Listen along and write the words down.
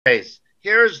case.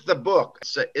 Here's the book.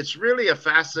 It's really a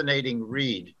fascinating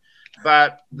read.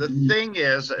 But the thing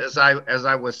is, as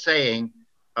I was saying,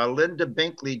 Linda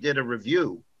Binkley did a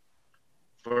review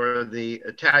for the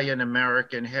Italian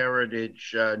American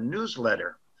Heritage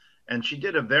newsletter. And she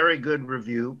did a very good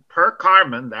review per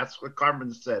Carmen. That's what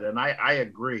Carmen said. And I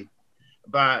agree.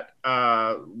 But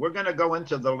we're going to go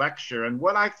into the lecture. And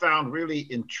what I found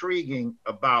really intriguing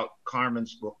about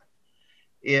Carmen's book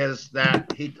is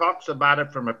that he talks about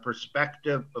it from a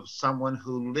perspective of someone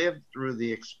who lived through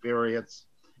the experience.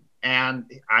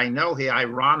 And I know he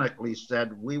ironically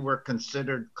said we were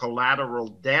considered collateral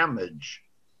damage.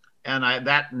 And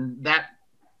that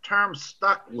term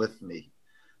stuck with me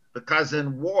because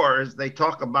in wars, they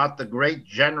talk about the great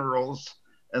generals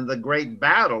and the great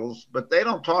battles, but they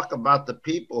don't talk about the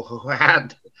people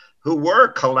who were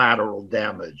collateral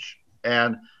damage.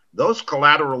 And those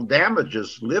collateral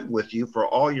damages live with you for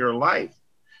all your life.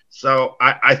 So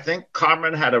I think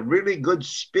Carmen had a really good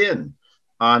spin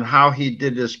on how he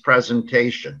did his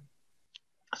presentation.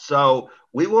 So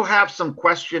we will have some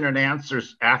question and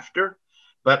answers after,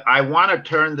 but I want to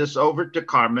turn this over to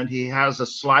Carmen. He has a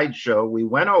slideshow. We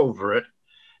went over it,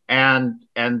 and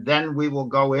then we will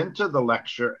go into the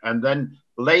lecture, and then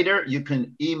later you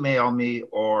can email me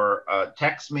or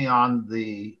text me on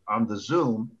the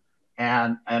Zoom,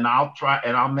 and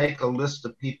I'll make a list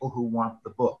of people who want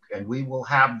the book, and we will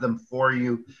have them for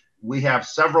you. We have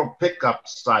several pickup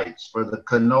sites for the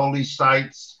cannoli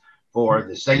sites, for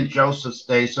the St. Joseph's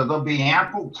Day, so there'll be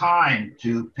ample time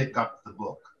to pick up the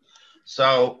book.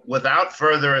 So without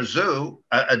further ado,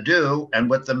 and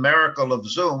with the miracle of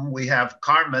Zoom, we have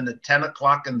Carmen at 10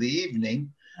 o'clock in the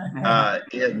evening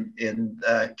in Key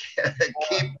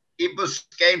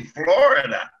Biscayne,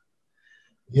 Florida.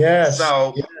 Yes.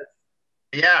 So, yes.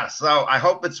 Yeah, so I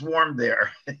hope it's warm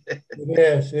there. It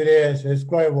is. It's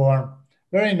quite warm.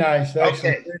 Very nice. Actually,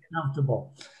 okay. Very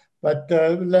comfortable. But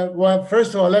well,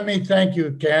 first of all, let me thank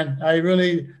you, Ken. I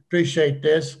really appreciate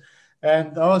this.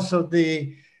 And also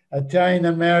the Italian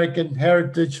American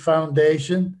Heritage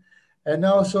Foundation, and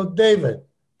also David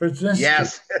Brzezinski.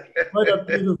 Yes. What a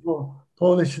beautiful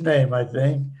Polish name, I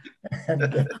think. And,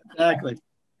 exactly.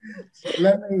 So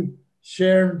let me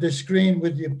share the screen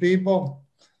with you people.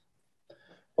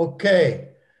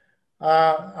 Okay.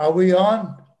 Are we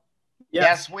on?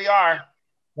 Yes, we are.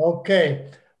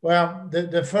 Okay. Well,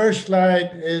 the first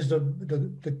slide is the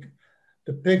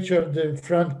picture of the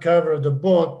front cover of the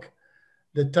book.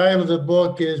 The title of the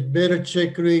book is Bitter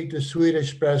Chicory to Sweet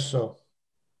Espresso.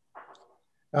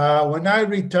 When I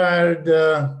retired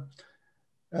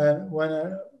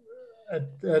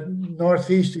at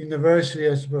Northeastern University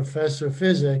as a professor of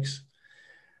physics,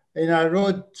 and I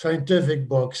wrote scientific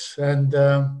books. And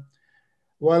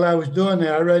while I was doing it,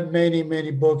 I read many,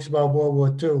 many books about World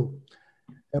War II.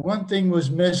 And one thing was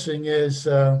missing is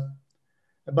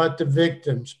about the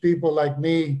victims. People like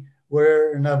me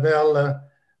were in Avella.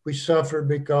 We suffered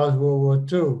because of World War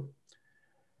II.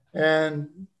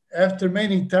 And after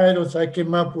many titles, I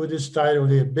came up with this title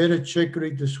here, Bitter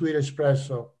Chicory to Sweet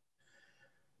Espresso.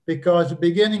 Because at the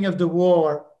beginning of the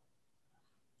war,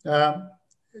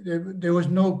 there was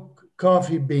no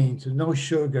coffee beans and no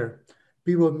sugar.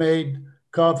 People made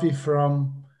coffee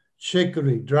from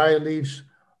chicory, dry leaves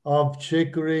of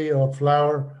chicory or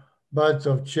flower buds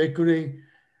of chicory.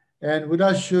 And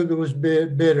without sugar, it was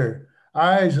bitter.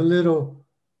 I, as a little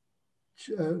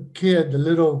kid, a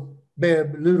little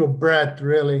brat,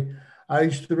 really, I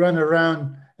used to run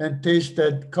around and taste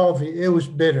that coffee. It was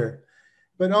bitter,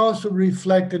 but also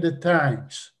reflected the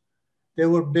times. They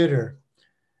were bitter.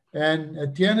 And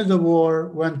at the end of the war,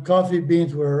 when coffee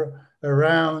beans were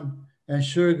around and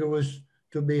sugar was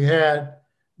to be had,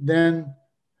 then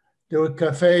there were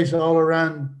cafes all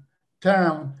around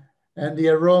town, and the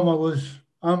aroma was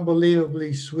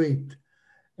unbelievably sweet.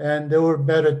 And there were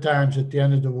better times at the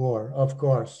end of the war, of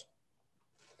course.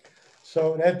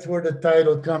 So that's where the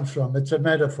title comes from. It's a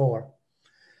metaphor.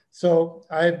 So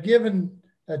I've given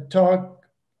a talk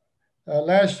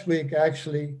last week,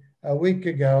 actually, a week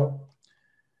ago,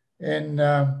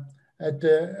 at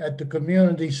the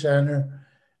community center.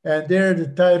 And there the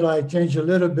title I changed a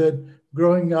little bit,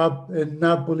 Growing Up in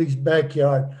Napoli's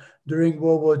Backyard During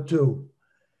World War II.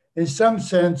 In some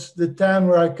sense, the town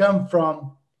where I come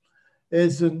from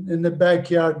is in the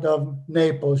backyard of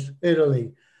Naples,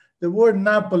 Italy. The word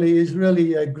Napoli is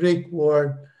really a Greek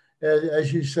word,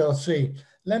 as you shall see.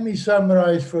 Let me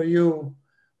summarize for you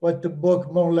what the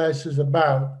book more or less is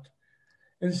about.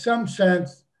 In some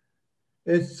sense,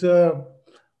 it's,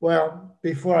 well,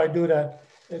 before I do that,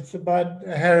 it's about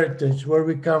heritage, where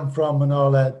we come from and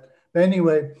all that. But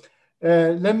anyway,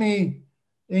 let me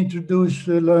introduced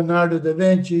Leonardo da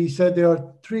Vinci, he said there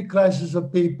are three classes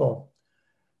of people: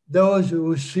 those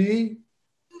who see,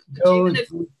 those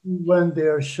who see when they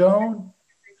are shown,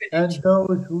 and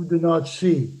those who do not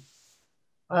see.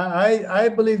 I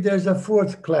believe there's a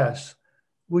fourth class,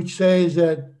 which says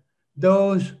that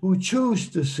those who choose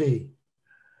to see.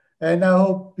 And I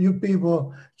hope you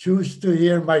people choose to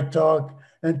hear my talk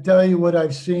and tell you what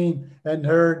I've seen and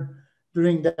heard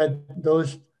during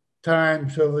those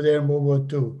times over there in World War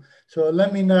II. So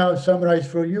let me now summarize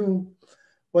for you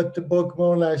what the book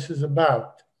more or less is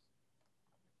about.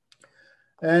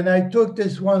 And I took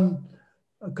this one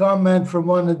comment from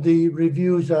one of the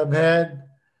reviews I've had.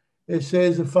 It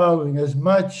says the following: as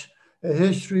much a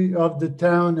history of the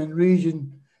town and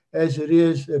region as it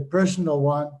is a personal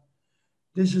one,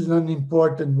 this is an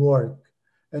important work,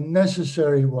 a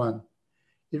necessary one.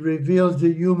 It reveals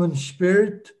the human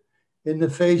spirit in the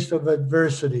face of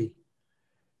adversity.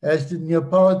 As the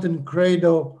Neapolitan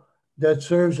credo that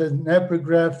serves as an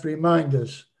epigraph reminds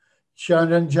us, ci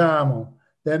arrangiamo,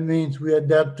 that means we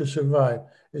adapt to survive.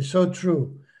 It's so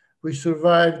true. We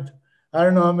survived, I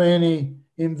don't know how many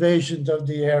invasions of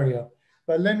the area,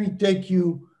 but let me take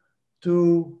you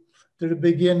to the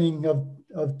beginning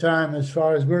of time as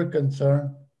far as we're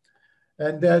concerned.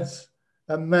 And that's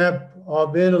a map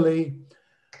of Italy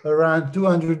around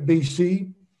 200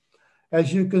 BC.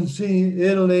 As you can see,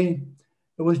 Italy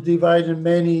was divided in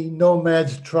many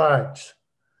nomad tribes.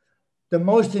 The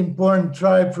most important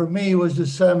tribe for me was the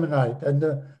Samnite, and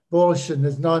the Volscian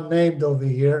is not named over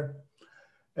here.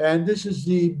 And this is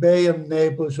the Bay of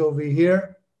Naples over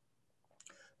here.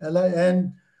 So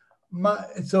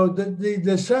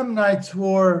the Samnites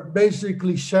were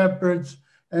basically shepherds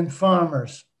and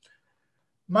farmers.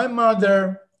 My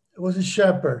mother was a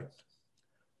shepherd.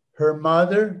 Her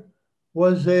mother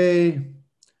was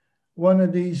one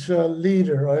of these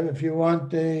leader, or if you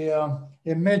want, a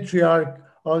matriarch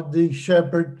of the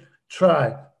shepherd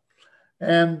tribe,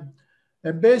 and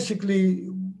basically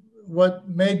what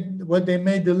they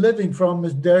made the living from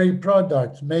is dairy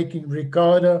products, making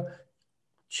ricotta,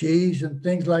 cheese, and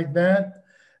things like that.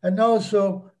 And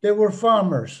also they were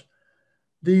farmers.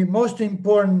 The most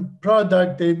important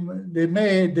product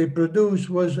they produced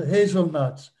was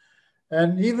hazelnuts.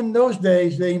 And even those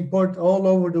days, they import all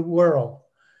over the world.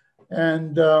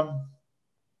 And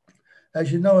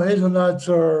as you know, hazelnuts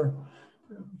there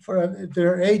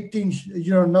are 18,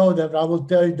 you don't know that, I will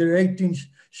tell you, there are 18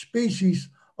 species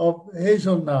of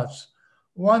hazelnuts.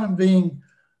 One being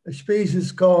a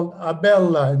species called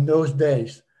Abella in those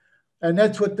days. And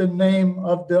that's what the name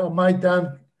of my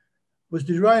town was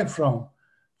derived from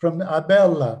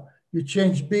Abella. You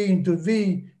change B into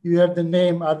V, you have the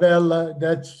name Abella.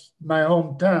 That's my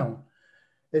hometown.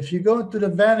 If you go to the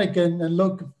Vatican and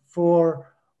look for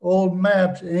old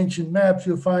maps, ancient maps,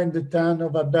 you'll find the town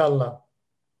of Abella.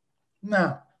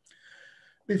 Now,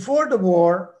 before the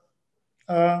war,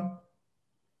 my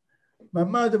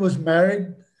mother was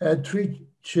married, had 3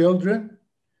 children,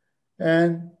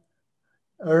 and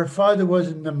her father was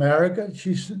in America.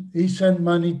 He sent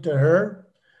money to her.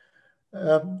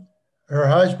 Her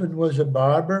husband was a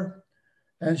barber,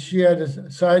 and she had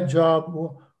a side job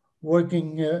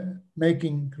working,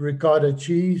 making ricotta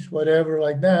cheese, whatever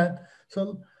like that.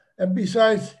 So, and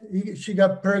besides, she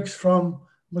got perks from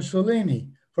Mussolini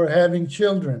for having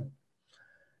children.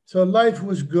 So life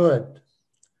was good.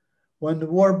 When the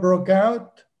war broke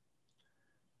out,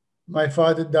 my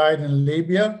father died in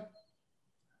Libya,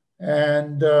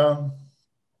 and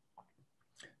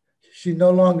she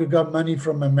no longer got money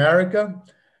from America.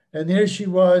 And here she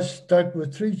was stuck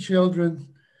with 3 children,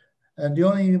 and the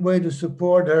only way to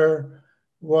support her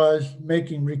was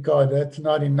making ricotta. That's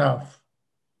not enough.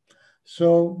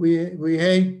 So we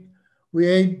ate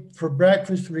for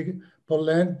breakfast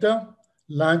polenta,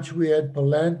 lunch we had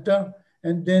polenta,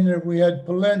 and dinner we had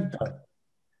polenta.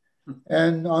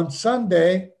 And on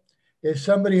Sunday, if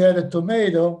somebody had a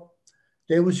tomato,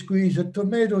 they would squeeze a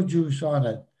tomato juice on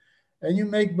it. And you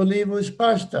make believe it was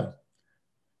pasta.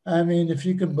 I mean, if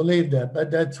you can believe that, but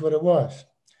that's what it was.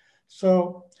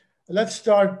 So let's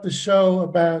start the show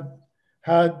about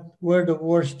where the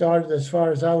war started as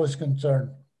far as I was concerned.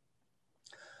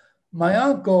 My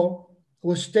uncle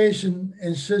was stationed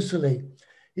in Sicily.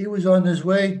 He was on his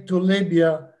way to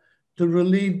Libya to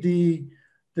relieve the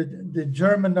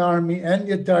German army and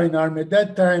the Italian army. At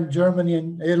that time, Germany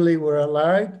and Italy were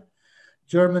allied.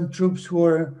 German troops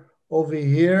were over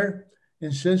here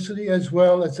in Sicily, as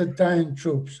well as Italian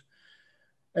troops.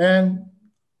 And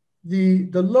the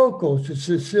locals, the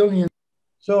Sicilians,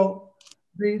 so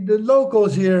the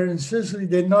locals here in Sicily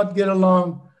did not get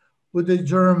along with the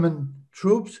German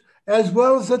troops, as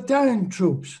well as Italian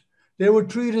troops. They were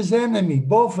treated as enemy,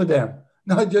 both of them,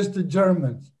 not just the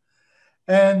Germans.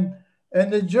 And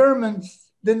the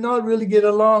Germans did not really get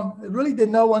along, really did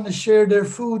not want to share their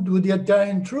food with the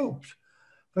Italian troops.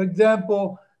 For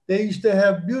example, they used to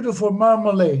have beautiful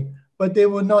marmalade, but they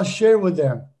would not share with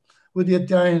them, with the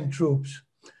Italian troops.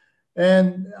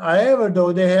 And however,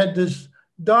 though, they had this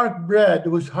dark bread. It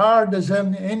was hard as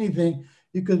anything.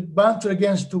 You could bounce it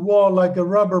against the wall like a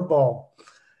rubber ball.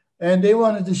 And they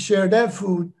wanted to share that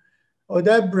food or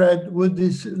that bread with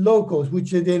these locals,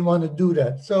 which they didn't want to do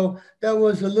that. So that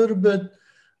was a little bit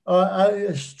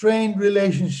a strained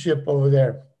relationship over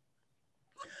there.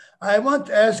 I want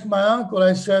to ask my uncle,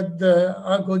 I said,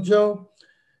 Uncle Joe,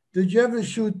 did you ever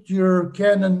shoot your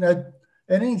cannon at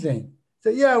anything? He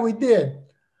said, yeah, we did.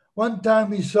 One time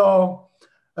we saw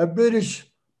a British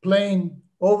plane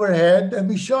overhead and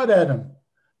we shot at him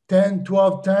 10,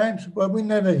 12 times, but we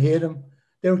never hit him.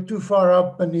 They were too far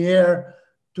up in the air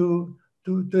to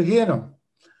hit them.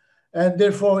 And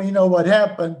therefore, you know what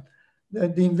happened?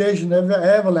 The invasion of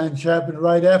Avalanche happened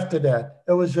right after that.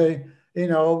 It was a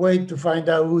way to find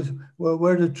out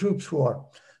where the troops were.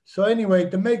 So anyway,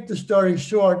 to make the story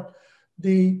short,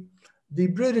 the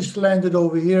British landed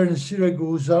over here in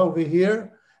Syracuse, over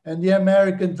here, and the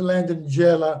Americans landed in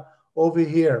Gela over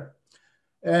here.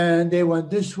 And they went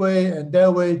this way and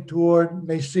that way toward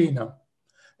Messina.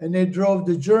 And they drove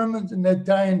the Germans and the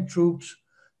Italian troops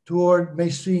toward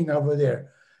Messina over there.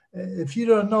 If you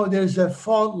don't know, there's a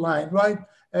fault line right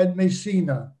at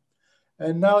Messina.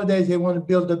 And nowadays they want to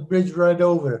build a bridge right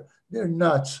over. They're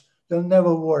nuts. They'll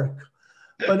never work.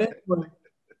 But anyway,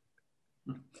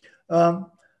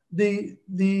 the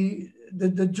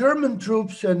German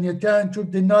troops and the Italian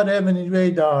troops did not have any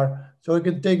radar, so it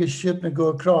could take a ship and go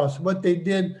across. What they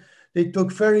did, they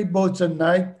took ferry boats at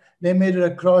night. They made it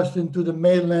across into the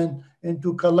mainland,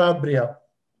 into Calabria.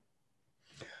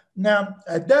 Now,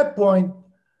 at that point,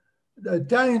 the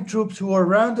Italian troops were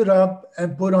rounded up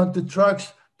and put onto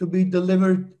trucks to be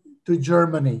delivered to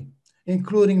Germany,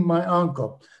 including my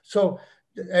uncle. So,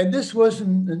 and this was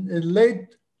in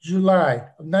late July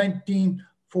of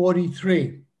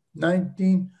 1943.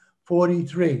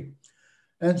 1943.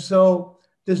 And so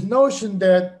this notion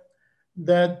that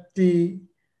the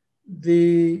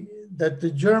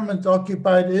Germans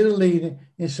occupied Italy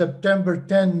in September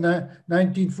 10,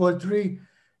 1943,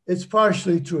 it's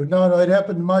partially true. No, it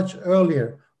happened much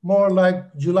earlier, more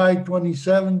like July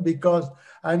 27, because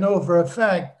I know for a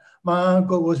fact my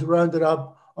uncle was rounded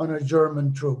up on a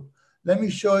German troop. Let me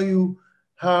show you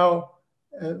how,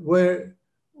 where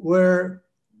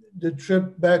the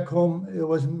trip back home it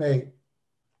was made.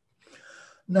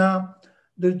 Now,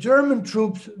 the German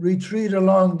troops retreat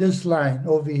along this line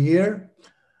over here.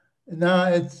 Now,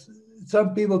 it's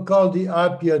some people call the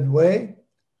Appian Way,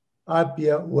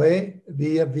 via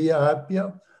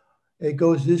Appia. It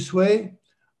goes this way,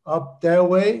 up that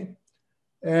way,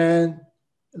 and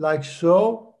like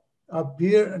so, up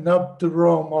here and up to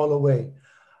Rome all the way.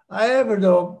 However,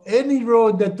 though, any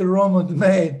road that the Romans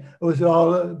made was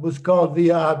called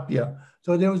Via Appia.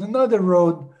 So there was another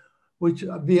road which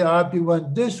Via Appia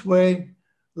went this way,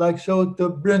 like so, to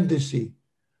Brindisi.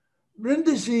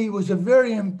 Brindisi was a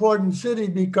very important city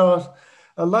because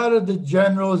a lot of the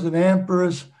generals and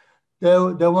emperors they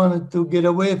wanted to get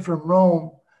away from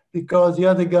Rome because the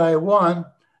other guy won,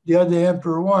 the other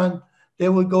emperor won. They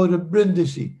would go to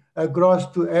Brindisi, across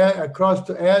to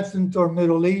Athens or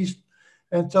Middle East,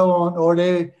 and so on, or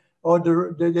they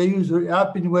use the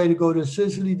Appian Way to go to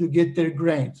Sicily to get their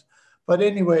grains. But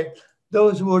anyway,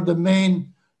 those were the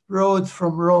main roads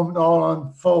from Rome all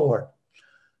on forward.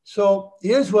 So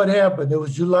here's what happened. It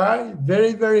was July,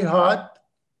 very, very hot,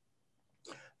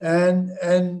 and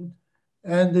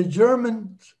the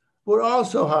Germans were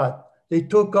also hot. They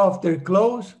took off their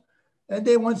clothes and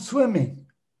they went swimming.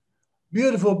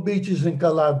 Beautiful beaches in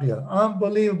Calabria,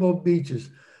 unbelievable beaches.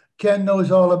 Ken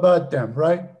knows all about them,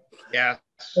 right? Yes.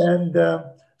 And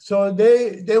so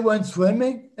they went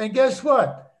swimming, and guess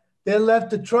what? They left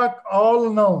the truck all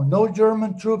alone. No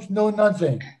German troops, no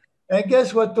nothing. And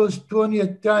guess what those 20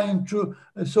 Italian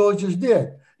soldiers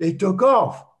did? They took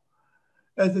off.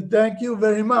 I said, thank you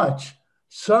very much.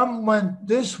 Some went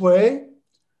this way,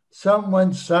 some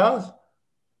went south,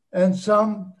 and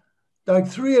some, like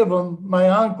three of them, my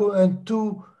uncle and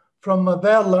two from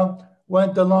Mavella,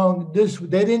 went along this.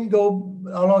 They didn't go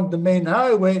along the main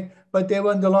highway, but they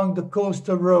went along the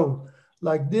coastal road,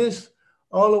 like this,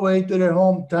 all the way to their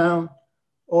hometown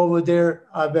over there,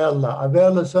 Avella.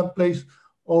 Avella, someplace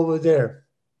over there.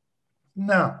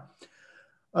 Now,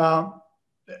 I'm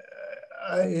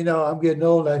getting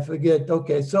old, I forget.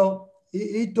 Okay, so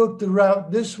he took the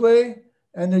route this way,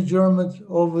 and the Germans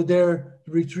over there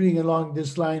retreating along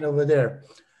this line over there.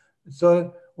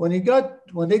 So when they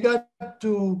got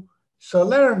to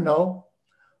Salerno,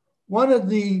 one of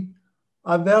the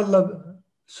Avella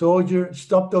soldier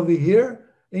stopped over here,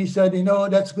 and he said, you know,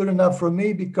 that's good enough for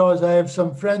me because I have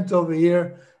some friends over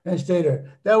here, and stay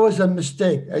there. That was a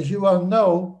mistake. As you all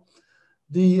know,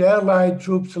 the Allied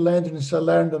troops landed in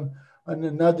Salerno on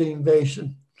another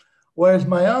invasion. Whereas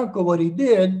my uncle, what he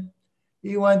did,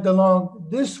 he went along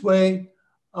this way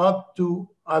up to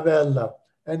Avella,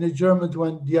 and the Germans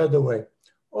went the other way.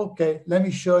 Okay, let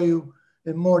me show you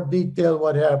in more detail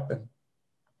what happened.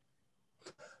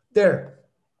 There,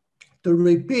 to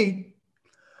repeat,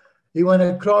 he went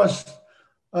across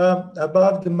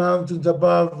above the mountains,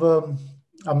 above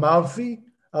Amalfi,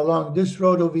 along this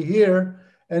road over here,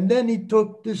 and then he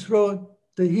took this road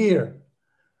to here.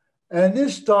 And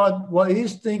his thought, what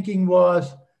his thinking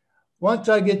was, once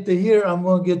I get to here, I'm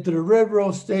going to get to the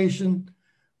railroad station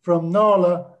from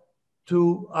Nola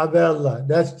to Avella.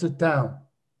 That's the town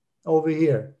over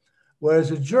here. Whereas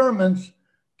the Germans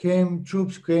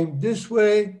troops came this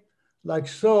way, like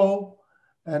so,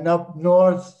 and up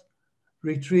north,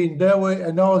 retreating that way,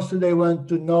 and also they went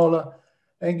to Nola.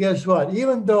 And guess what?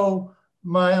 Even though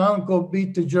my uncle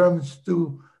beat the Germans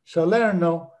to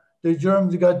Salerno, the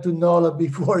Germans got to Nola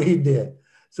before he did.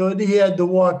 So he had to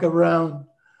walk around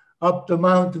up the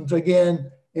mountains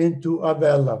again into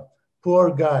Avella.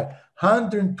 Poor guy.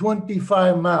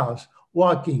 125 miles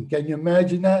walking. Can you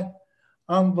imagine that?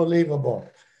 Unbelievable.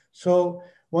 So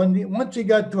once he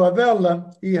got to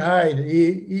Avella, he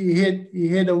hid. He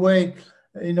hid away,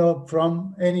 you know,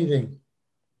 from anything.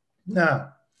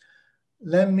 Now,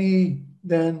 let me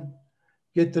then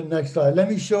get to the next slide. Let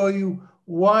me show you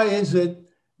why is it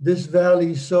this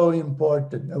valley is so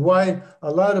important, and why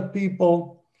a lot of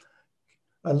people,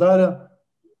 a lot of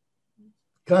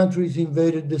countries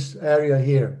invaded this area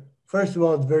here. First of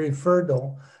all, it's very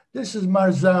fertile. This is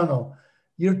Marzano.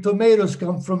 Your tomatoes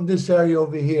come from this area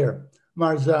over here,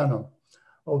 Marzano.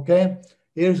 Okay,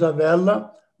 here's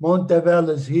Avella. Monte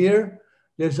Avella is here.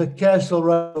 There's a castle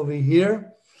right over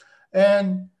here.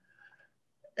 And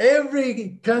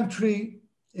every country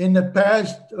in the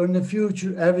past or in the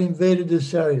future have invaded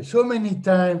this area so many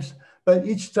times, but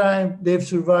each time they've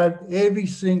survived every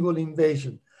single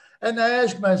invasion. And I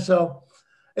ask myself,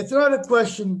 it's not a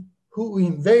question who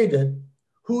invaded,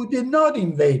 who did not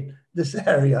invade this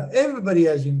area. Everybody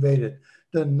has invaded.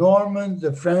 The Normans,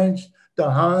 the French,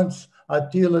 the Huns,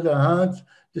 Attila the Huns,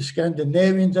 the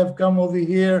Scandinavians have come over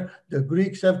here, the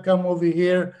Greeks have come over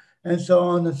here, and so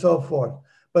on and so forth.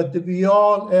 But we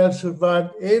all have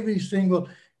survived every single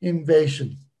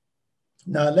invasion.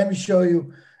 Now, let me show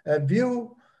you a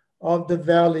view of the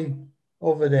valley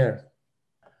over there.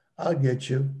 I'll get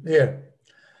you here.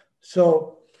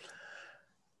 So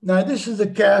now this is the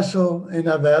castle in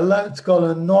Avella. It's called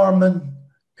a Norman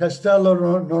Castello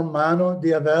Normano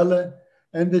di Avella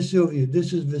and Vesuvius.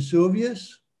 This is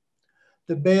Vesuvius.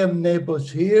 The Bay of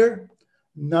Naples here.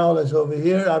 Nola's over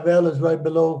here. Avella is right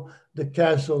below the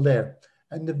castle there.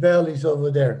 And the valley's over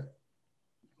there.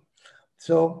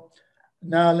 So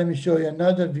now let me show you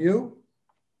another view.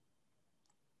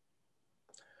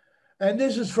 And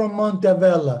this is from Monte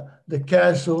Avella. The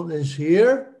castle is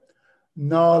here.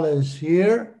 Nola is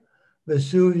here.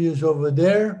 Vesuvius over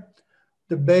there.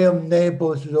 The Bay of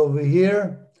Naples is over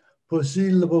here.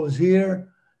 Posillipo is here.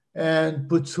 And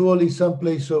Pozzuoli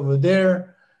someplace over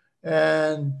there.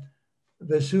 And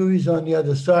Vesuvius on the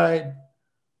other side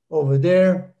over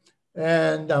there.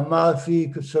 And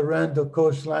Amalfi, Sorrento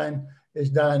coastline is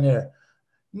down there.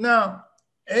 Now,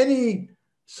 any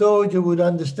soldier would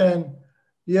understand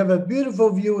you have a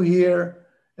beautiful view here.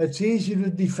 It's easy to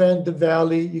defend the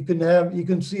valley. You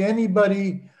can see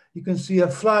anybody, you can see a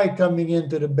fly coming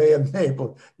into the Bay of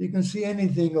Naples. You can see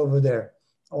anything over there,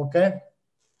 okay?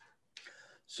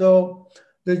 So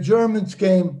the Germans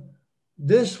came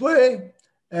this way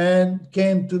and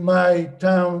came to my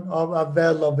town of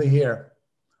Avella over here.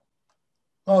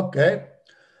 Okay,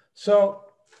 so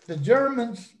the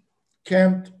Germans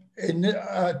camped in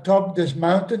top this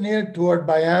mountain here toward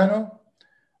Baiano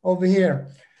over here.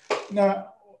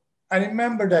 Now, I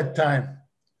remember that time.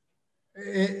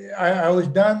 I was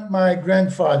down my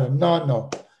grandfather,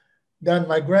 down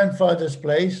my grandfather's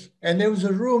place, and there was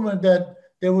a rumor that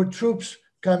there were troops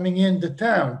coming into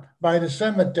town by the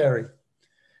cemetery.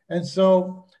 And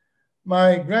so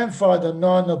my grandfather,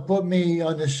 Nonno, put me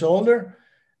on his shoulder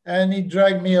and he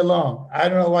dragged me along. I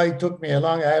don't know why he took me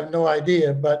along. I have no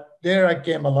idea, but there I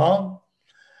came along.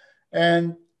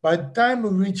 And by the time we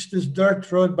reached this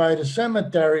dirt road by the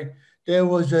cemetery, there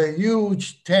was a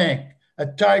huge tank a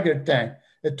tiger tank.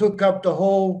 It took up the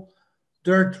whole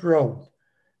dirt road.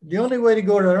 The only way to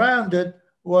go around it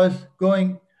was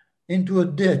going into a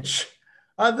ditch.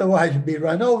 Otherwise, you'd be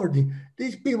run over.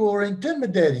 These people were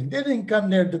intimidating. They didn't come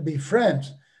there to be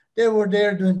friends. They were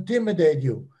there to intimidate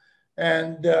you.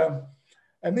 And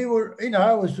we were,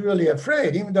 I was really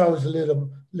afraid, even though I was a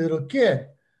little kid.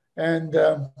 And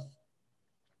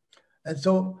and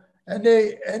so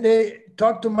they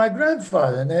talked to my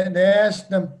grandfather, and they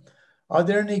asked him, "Are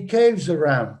there any caves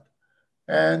around?"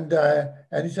 And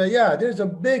he said, "Yeah, there's a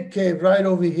big cave right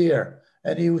over here."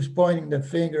 And he was pointing the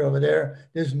finger over there.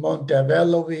 There's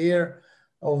Montevel over here,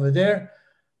 over there.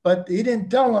 But he didn't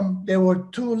tell them there were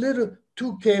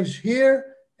two caves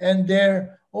here and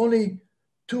there, only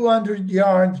 200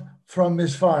 yards from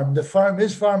his farm.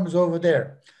 His farm is over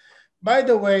there. By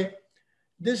the way,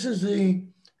 this is a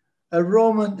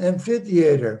Roman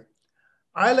amphitheater.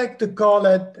 I like to call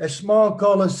it a small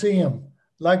Colosseum,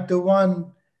 like the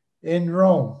one in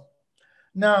Rome.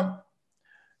 Now,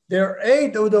 there are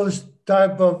 8 of those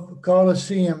type of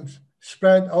Colosseums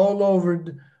spread all over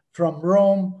from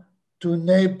Rome to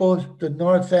Naples to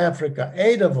North Africa,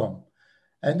 8 of them.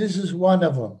 And this is one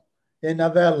of them in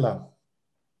Avella.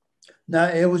 Now,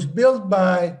 it was built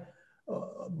by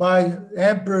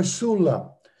Emperor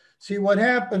Sulla. See, what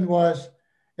happened was,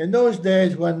 in those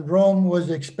days when Rome was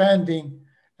expanding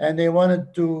and they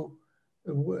wanted to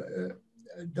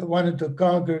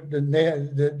conquer the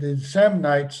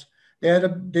Samnites,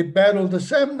 they battled the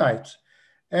Samnites.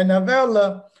 And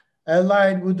Avella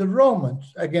allied with the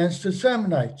Romans against the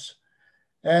Samnites.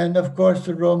 And of course,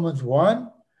 the Romans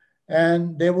won,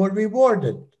 and they were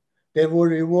rewarded. They were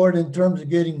rewarded in terms of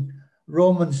getting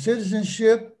Roman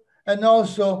citizenship, and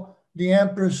also the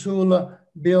Emperor Sulla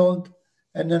built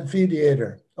an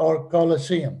amphitheater or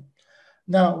Colosseum.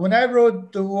 Now, when I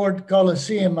wrote the word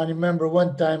Colosseum, I remember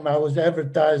one time I was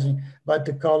advertising about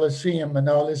the Colosseum and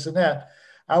all this and that.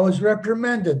 I was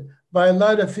reprimanded by a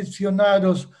lot of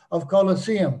aficionados of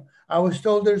Colosseum. I was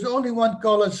told there's only one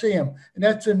Colosseum, and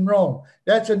that's in Rome.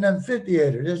 That's an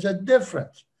amphitheater. There's a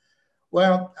difference.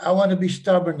 Well, I want to be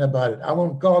stubborn about it. I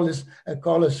won't call this a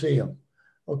Colosseum.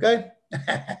 Okay?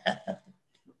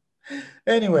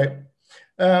 Anyway,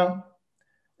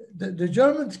 the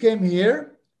Germans came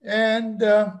here, and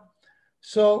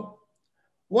so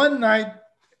one night,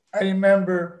 I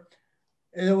remember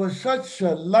it was such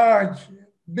a large,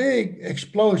 big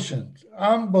explosion,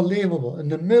 unbelievable, in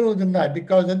the middle of the night,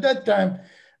 because at that time,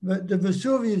 the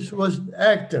Vesuvius was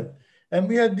active, and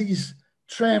we had these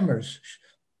tremors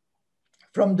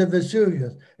from the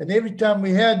Vesuvius. And every time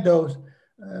we had those,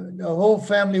 the whole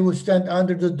family would stand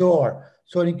under the door.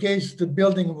 So in case the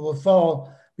building would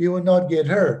fall, we would not get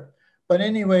hurt. But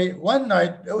anyway, one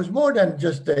night, it was more than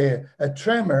just a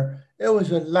tremor. It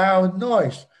was a loud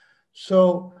noise.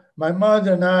 So my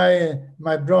mother and I and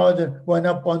my brother went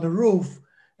up on the roof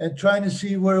and trying to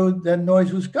see where that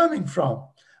noise was coming from.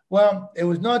 Well, it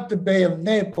was not the Bay of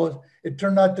Naples. It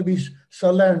turned out to be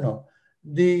Salerno.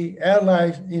 The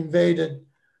Allies invaded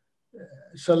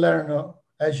Salerno,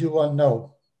 as you all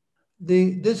know.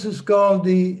 This is called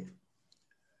the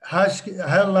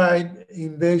Allied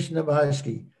invasion of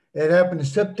Husky. It happened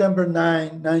September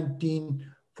 9,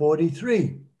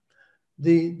 1943.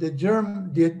 The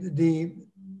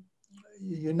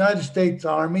United States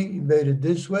Army invaded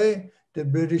this way, the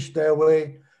British that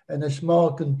way, and a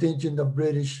small contingent of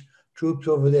British troops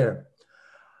over there.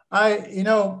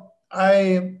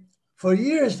 For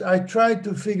years, I tried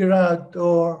to figure out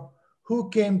who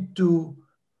came to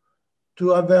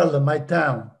Avella, my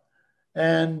town.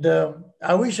 And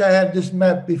I wish I had this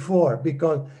map before,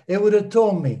 because it would have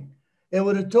told me. It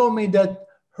would have told me that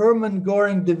Hermann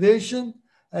Göring Division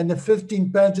and the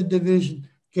 15th Panzer Division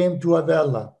came to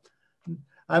Avella.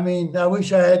 I mean, I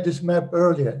wish I had this map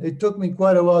earlier. It took me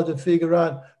quite a while to figure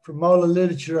out from all the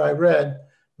literature I read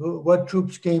what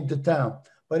troops came to town.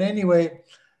 But anyway,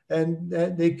 and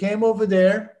they came over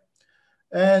there.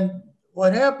 And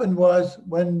what happened was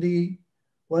when the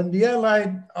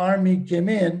Allied army came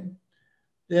in,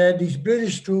 they had these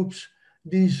British troops,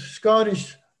 these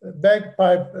Scottish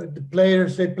bagpipe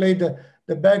players, they played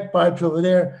the bagpipes over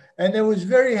there. And it was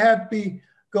very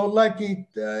happy-go-lucky,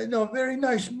 very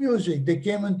nice music. They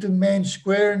came into Main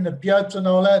Square and the piazza and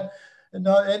all that, and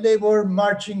they were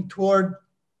marching toward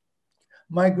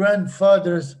my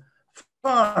grandfather's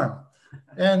farm.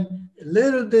 And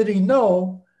little did he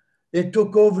know, they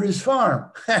took over his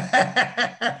farm.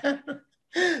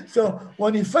 So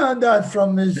when he found out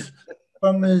from his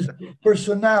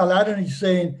personnel, I don't know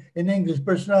say in English,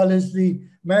 personnel is the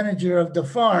manager of the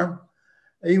farm,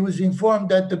 he was informed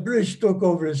that the British took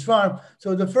over his farm.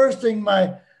 So the first thing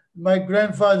my my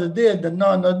grandfather did, the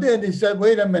nonno did. He said,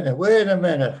 wait a minute, wait a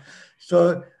minute.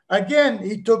 So again,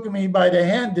 he took me by the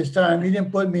hand this time. He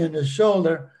didn't put me on the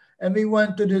shoulder. And we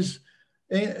went to this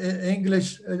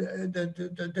English,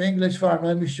 the English farm.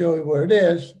 Let me show you where it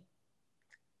is.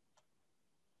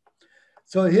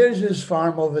 So here's his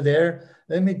farm over there.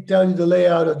 Let me tell you the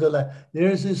layout of the land.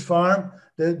 There's his farm.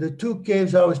 The two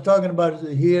caves I was talking about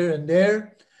is here and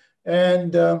there.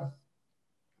 And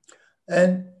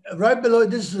right below,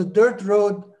 this is a dirt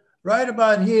road. Right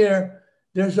about here,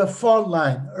 there's a fault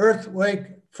line, earthquake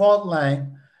fault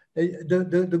line.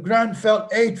 The ground fell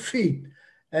 8 feet.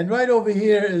 And right over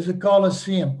here is a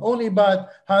Coliseum, only about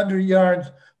 100 yards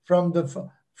from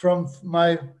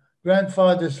my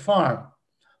grandfather's farm.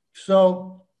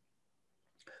 So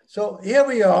here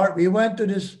we are. We went to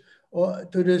this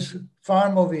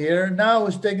farm over here. Now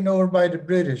it's taken over by the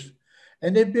British,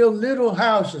 and they built little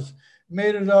houses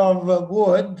made of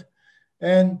wood,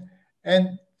 and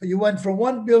you went from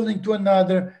one building to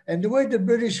another. And the way the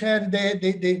British had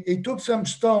it, they took some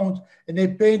stones and they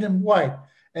painted them white,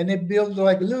 and they built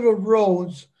like little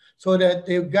roads so that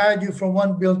they guide you from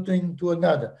one building to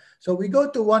another. So we go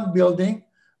to one building,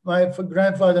 my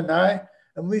grandfather and I,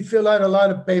 and we fill out a lot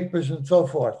of papers and so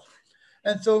forth.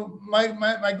 And so my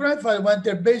grandfather went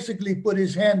there, basically put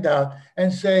his hand out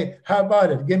and say, how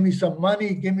about it? Give me some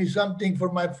money, give me something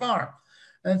for my farm.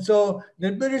 And so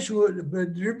the British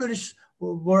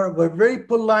were very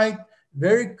polite,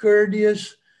 very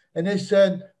courteous, and they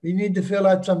said, we need to fill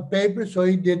out some papers. So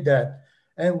he did that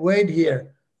and wait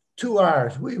here. 2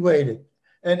 hours, we waited.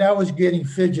 And I was getting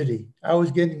fidgety. I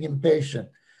was getting impatient.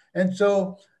 And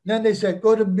so then they said,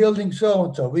 go to building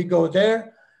so-and-so. We go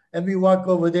there and we walk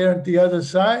over there on the other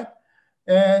side.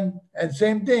 And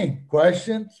same thing,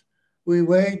 questions. We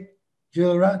wait,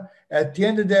 chill around. At the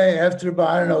end of the day, after about,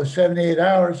 I don't know, 7, 8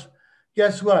 hours,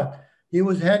 guess what? He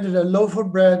was handed a loaf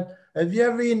of bread. Have you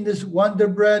ever eaten this Wonder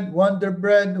Bread,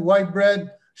 white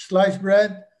bread, sliced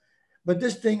bread? But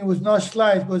this thing was not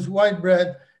sliced, it was white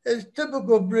bread. It's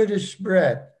typical British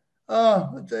bread.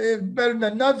 Oh, it's better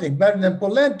than nothing, better than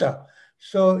polenta.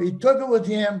 So he took it with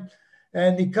him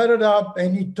and he cut it up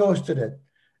and he toasted it.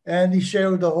 And he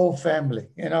shared with the whole family.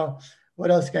 You know,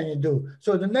 what else can you do?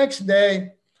 So the next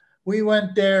day, we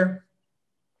went there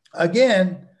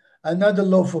again, another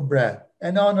loaf of bread,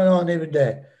 and on every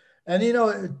day. And you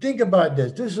know, think about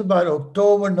this. This is about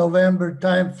October, November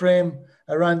time frame,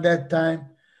 around that time.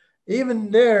 Even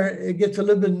there, it gets a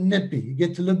little bit nippy. It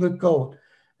gets a little bit cold.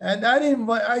 And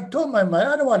I told my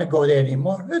mother, I don't want to go there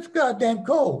anymore. It's goddamn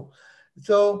cold.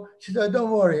 So she said,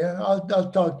 don't worry, I'll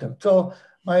talk to him. So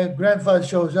my grandfather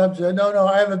shows up and said, no,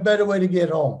 I have a better way to get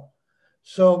home.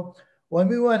 So when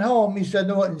we went home, he said,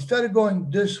 no, instead of going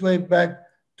this way back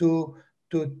to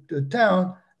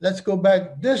town, let's go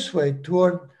back this way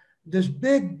toward this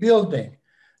big building.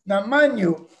 Now, mind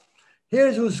you,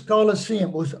 here's whose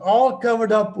Coliseum was all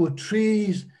covered up with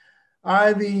trees,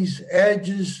 ivies,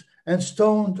 edges, and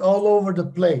stones all over the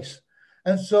place.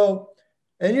 And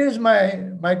here's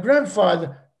my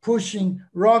grandfather pushing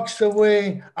rocks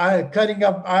away, cutting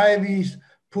up ivies,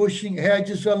 pushing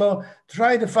hedges along,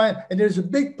 trying to find, and there's a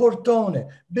big portone,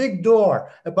 big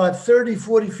door, about 30,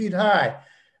 40 feet high.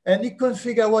 And he couldn't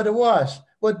figure out what it was,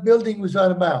 what building was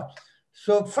that about.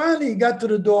 So finally he got to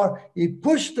the door, he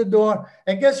pushed the door,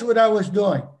 and guess what I was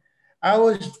doing? I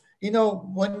was, you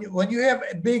know, when you have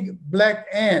big black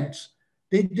ants,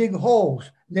 they dig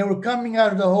holes. They were coming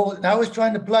out of the hole, and I was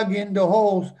trying to plug in the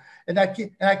holes, and I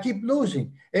keep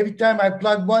losing. Every time I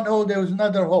plugged one hole, there was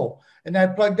another hole. And I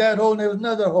plugged that hole, and there was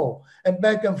another hole, and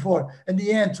back and forth. And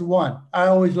the ants won. I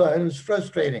always loved it. It was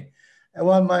frustrating. And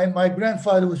while my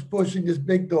grandfather was pushing this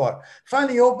big door,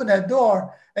 finally he opened that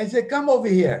door and said, come over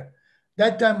here.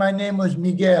 That time my name was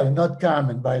Miguel, not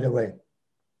Carmen, by the way,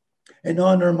 in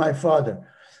honor of my father.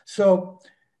 So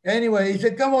anyway, he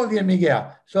said, come over here,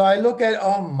 Miguel. So I look at,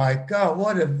 oh my God,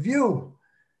 what a view.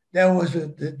 That was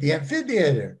the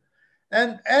amphitheater.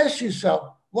 And ask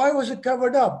yourself, why was it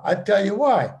covered up? I tell you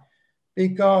why.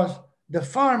 Because the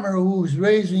farmer who's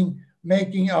producing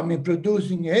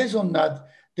hazelnut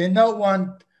did not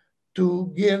want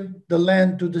to give the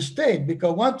land to the state,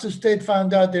 because once the state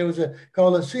found out there was a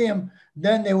Coliseum,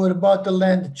 then they would have bought the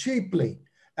land cheaply,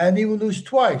 and he would lose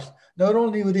twice. Not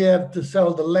only would he have to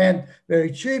sell the land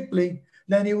very cheaply,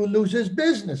 then he would lose his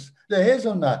business, the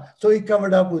hazelnut. So he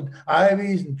covered up with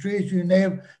ivies and trees, you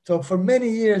name it. So for many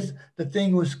years, the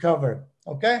thing was covered,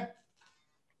 okay?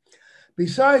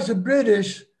 Besides the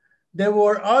British, there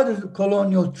were other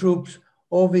colonial troops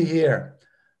over here,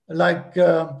 like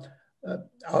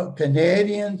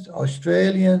Canadians,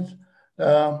 Australians,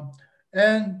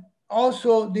 and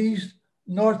also these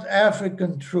North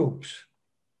African troops.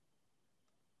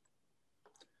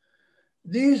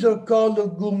 These are called the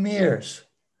Gumirs.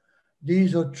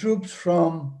 These are troops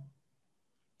from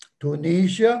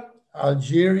Tunisia,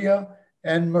 Algeria,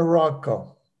 and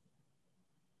Morocco.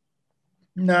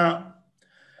 Now,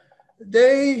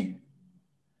 they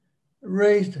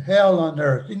raised hell on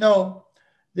earth. You know,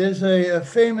 there's a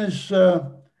famous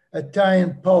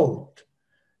Italian poet,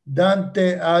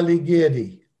 Dante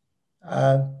Alighieri.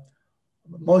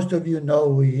 Most of you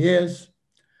know who he is.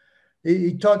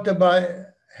 He talked about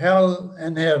hell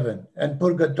and heaven and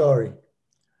purgatory.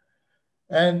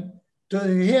 And to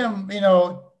him, you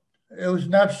know, it was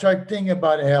an abstract thing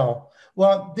about hell.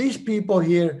 Well, these people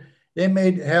here, they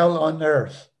made hell on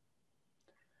earth.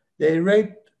 They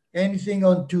raped anything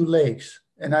on two legs,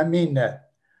 and I mean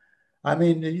that. I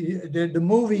mean, the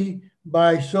movie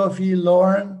by Sophie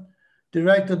Loren,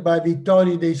 directed by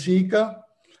Vittoria De Sica,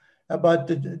 about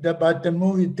the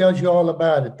movie tells you all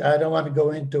about it. I don't want to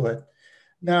go into it.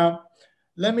 Now,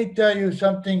 let me tell you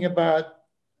something about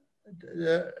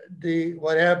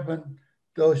what happened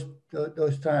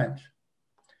those times.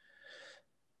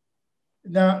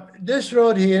 Now, this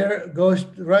road here goes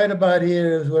right about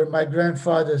here is where my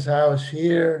grandfather's house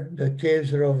here. The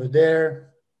caves are over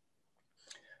there.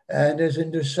 And there's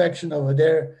an intersection over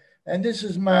there. And this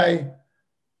is my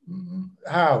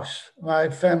house, my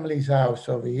family's house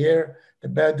over here. The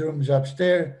bedroom's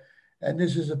upstairs. And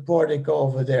this is a portico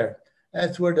over there.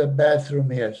 That's where the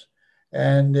bathroom is.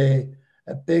 And a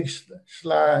big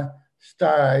sty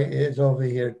is over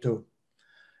here too.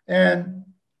 And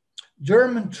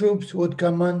German troops would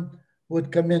come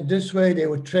in this way. They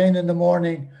would train in the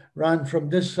morning, run from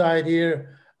this side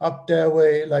here up that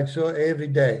way, like so every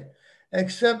day.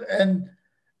 Except, and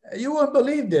you won't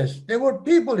believe this, there were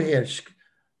people here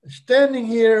standing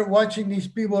here watching these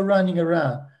people running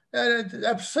around. That's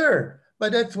absurd,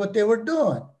 but that's what they were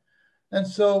doing. And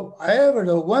so,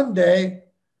 however, one day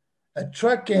a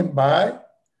truck came by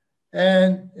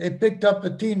and it picked up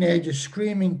a teenager,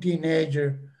 screaming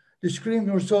teenager. The screams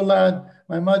were so loud,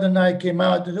 my mother and I came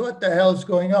out and said, what the hell's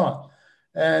going on?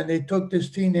 And they took this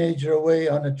teenager away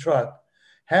on a truck.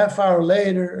 Half hour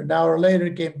later, an hour later,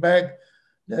 came back.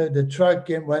 The truck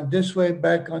went this way,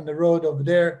 back on the road over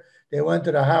there. They went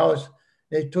to the house.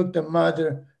 They took the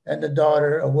mother and the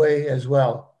daughter away as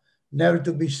well, never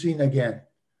to be seen again.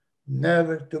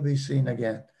 Never to be seen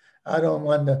again. I don't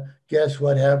want to guess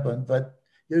what happened, but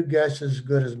your guess is as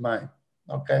good as mine,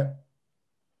 okay?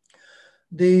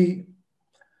 The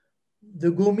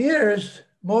Gumiers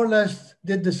more or less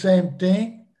did the same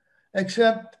thing,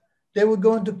 except they would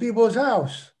go into people's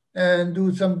house and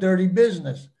do some dirty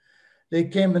business. They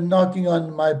came and knocking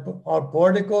on our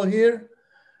portico here,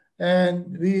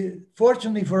 and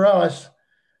fortunately for us,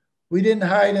 we didn't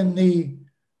hide in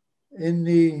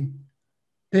the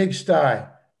pigsty,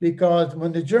 because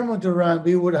when the Germans were around,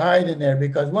 we would hide in there,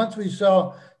 because once we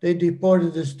saw they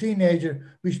deported this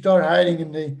teenager, we started hiding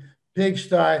in the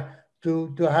pigsty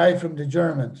to hide from the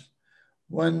Germans.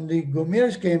 When the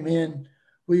Gumirs came in,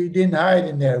 we didn't hide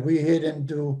in there. We hid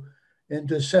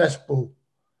into cesspool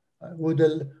with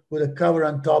a cover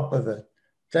on top of it.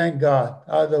 Thank God.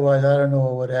 Otherwise, I don't know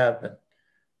what would happen.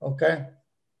 Okay.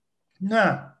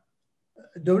 Now,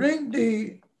 during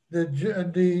during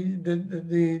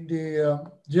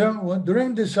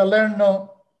the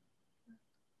Salerno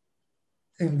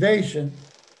invasion,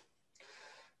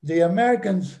 the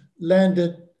Americans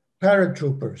landed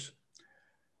paratroopers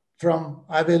from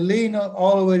Avellino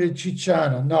all the way to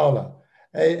Cicciano, Nola,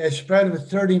 a spread of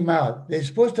 30 miles. They're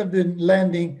supposed to have been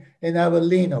landing in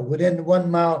Avellino within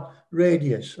 1 mile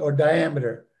radius or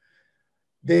diameter.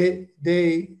 They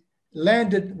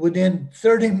landed within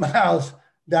 30 miles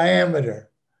diameter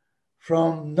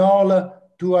from Nola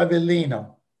to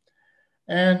Avellino.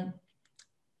 And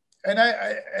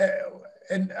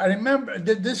I remember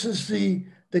that this is the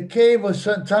cave of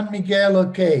San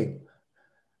Miguel Cave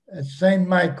at St.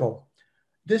 Michael.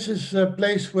 This is a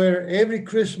place where every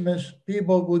Christmas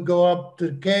people would go up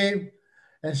to the cave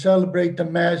and celebrate the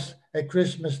Mass at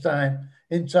Christmas time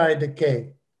inside the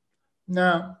cave.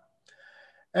 Now,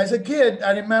 as a kid,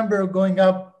 I remember going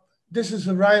up. This is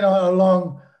right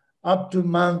along up to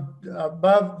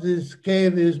above this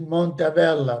cave is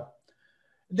Montavella.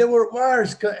 There were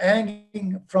wires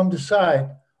hanging from the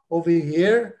side over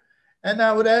here. And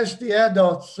I would ask the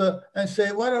adults and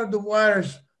say, what are the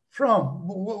wires from?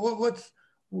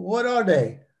 What are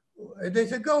they? They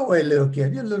said, go away, little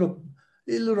kid, you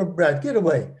little brat, get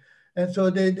away. And so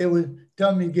they would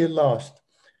tell me to get lost.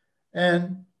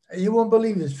 And you won't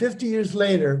believe this, 50 years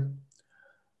later,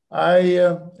 I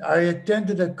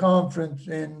attended a conference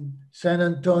in San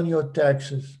Antonio,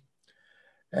 Texas.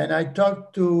 And I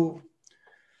talked to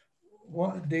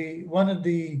one of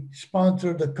the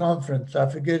sponsor of the conference. I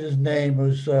forget his name. It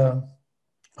was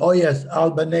oh yes,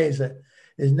 Albanese.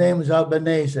 His name was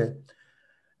Albanese.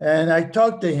 And I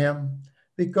talked to him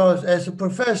because as a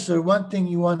professor, one thing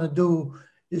you want to do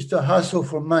is to hustle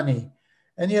for money.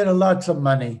 And he had lots of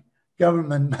money,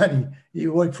 government money. He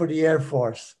worked for the Air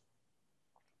Force.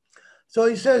 So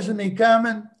he says to me,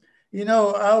 Carmen, you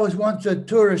know, I was once a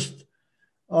tourist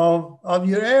of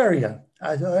your area.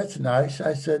 I thought, that's nice.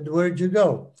 I said, where'd you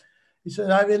go? He said,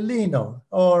 Avellino,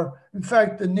 or in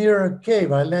fact, near a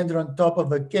cave. I landed on top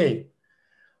of a cave.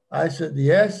 I said,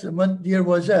 yes. And what year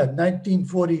was that?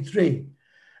 1943.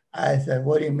 I said,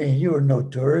 what do you mean? You were no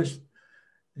tourist.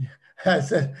 I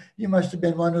said, you must have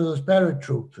been one of those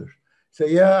paratroopers. So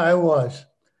yeah, I was.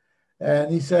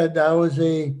 And he said, I was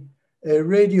a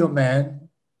radio man.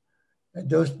 In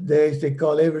those days, they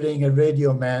call everything a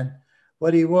radio man.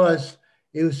 What he was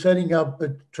setting up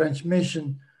a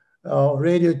transmission,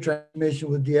 radio transmission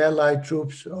with the Allied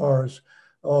troops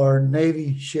or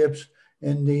Navy ships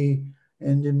in the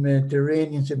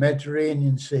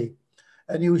Mediterranean Sea.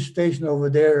 And he was stationed over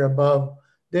there above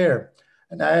there.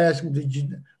 And I asked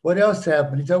him, what else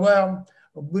happened? He said, well,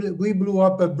 we blew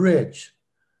up a bridge.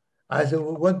 I said,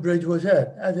 well, what bridge was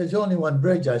that? I said, there's only one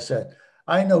bridge, I said.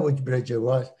 I know which bridge it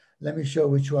was. Let me show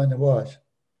which one it was.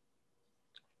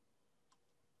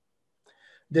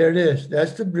 There it is.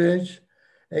 That's the bridge.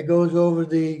 It goes over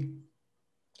the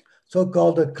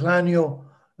so-called the Clanio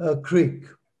Creek.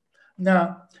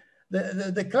 Now,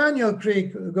 the Clanio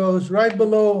Creek goes right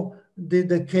below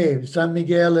the cave, San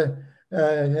Miguel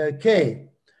Cave.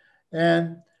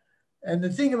 And the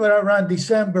thing about around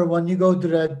December, when you go to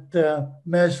that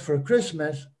mess for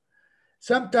Christmas,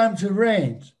 sometimes it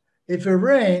rains. If it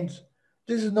rains,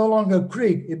 this is no longer a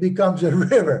creek, it becomes a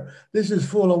river. This is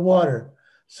full of water.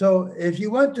 So if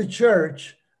you went to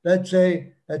church, let's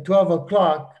say at 12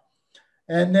 o'clock,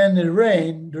 and then it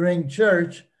rained during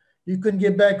church, you couldn't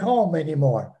get back home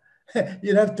anymore.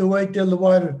 You'd have to wait till the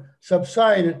water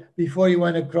subsided before you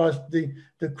went across the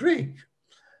creek.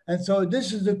 And so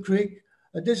this is the creek.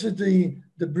 This is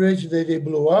the bridge that they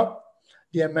blew up.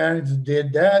 The Americans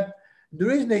did that. The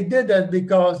reason they did that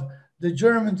because the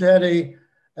Germans had a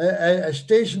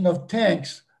station of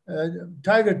tanks,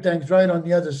 Tiger tanks right on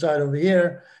the other side over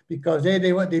here, because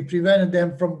they prevented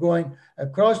them from going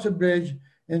across the bridge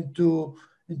into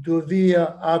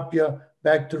Via Appia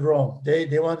back to Rome.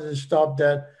 They wanted to stop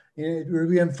that. It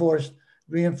reinforced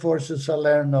the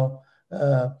Salerno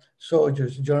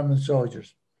soldiers, German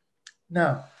soldiers.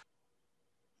 Now,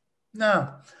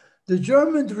 the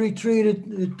Germans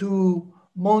retreated to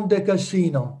Monte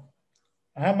Cassino.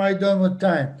 How am I doing with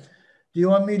time? Do you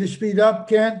want me to speed up,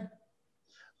 Ken?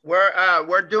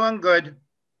 We're doing good.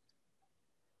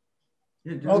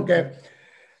 Okay.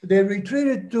 They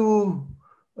retreated to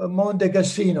Monte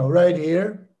Cassino right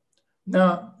here.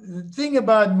 Now, the thing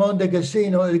about Monte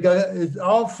Cassino, it's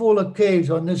all full of caves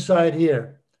on this side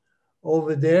here,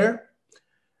 over there.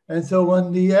 And so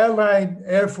when the Allied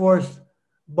Air Force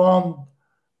bombed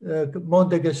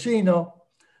Monte Cassino,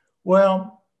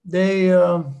 well, they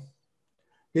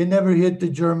never hit the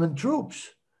German troops.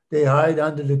 They hid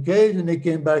under the caves and they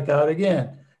came back out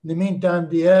again. In the meantime,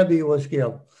 the Abbey was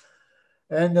killed.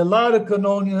 And a lot of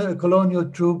colonial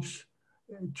troops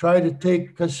tried to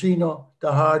take Cassino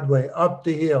the hard way, up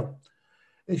the hill,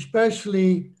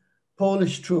 especially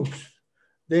Polish troops.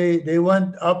 They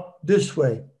went up this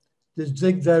way, this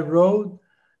zigzag road.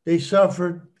 They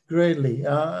suffered greatly,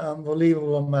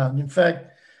 unbelievable amount. In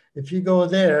fact, if you go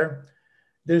there,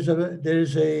 there's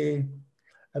a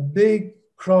big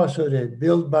cross of it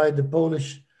built by the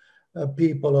Polish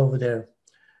people over there.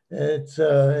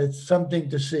 It's something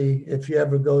to see if you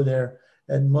ever go there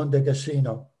at Monte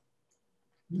Cassino.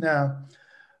 Now,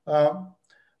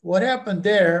 what happened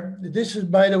there, this is,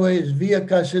 by the way, is Via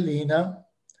Casilina,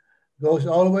 goes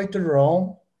all the way to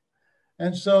Rome.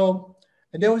 And so,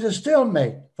 and there was a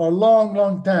stalemate for a long,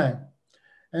 long time.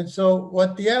 And so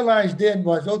what the Allies did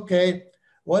was, okay,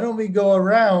 why don't we go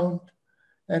around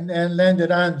and land at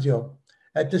Anzio?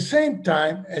 At the same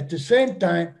time,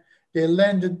 they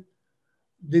landed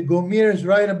the Gomiers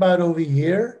right about over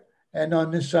here and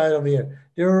on this side over here.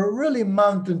 They were really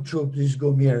mountain troops, these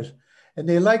Gomiers. And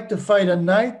they like to fight at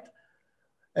night,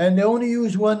 and they only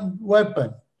use one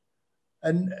weapon,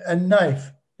 a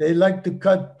knife. They like to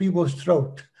cut people's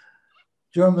throat,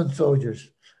 German soldiers.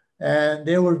 And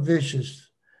they were vicious.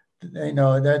 You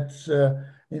know, that's,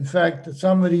 in fact,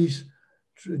 some of these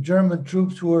German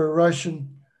troops were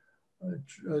Russian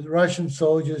Russian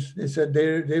soldiers. They said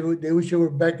they wish they were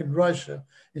back in Russia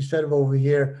instead of over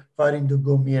here fighting the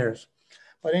Gumiers.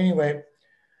 But anyway,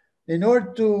 in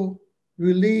order to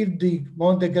relieve the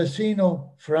Monte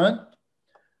Cassino front,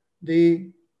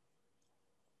 the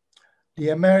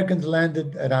Americans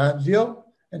landed at Anzio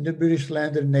and the British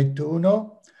landed in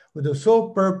Nettuno with the sole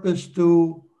purpose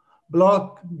to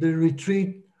block the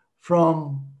retreat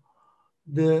from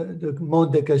the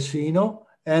Monte Cassino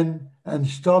and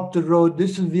stop the road.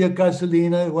 This is Via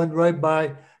Casalina. It went right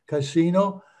by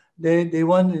Cassino. They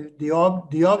wanted the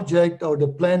object or the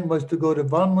plan was to go to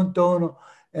Valmontono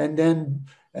and then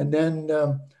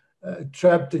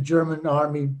trap the German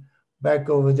army back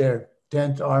over there,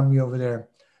 10th Army over there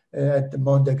at the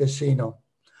Monte Cassino.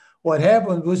 What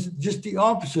happened was just the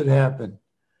opposite happened.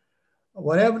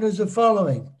 What happened is the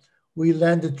following. We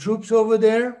landed troops over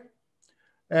there,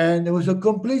 and it was a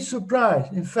complete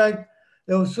surprise. In fact,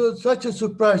 it was such a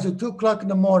surprise at 2 o'clock in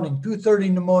the morning, 2:30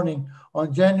 in the morning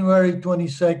on January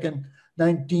 22nd,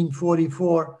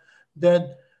 1944,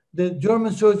 that the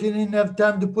German soldiers didn't have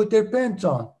time to put their pants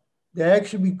on. They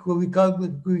actually, we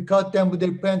caught them with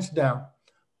their pants down,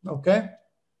 okay?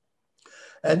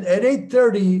 And at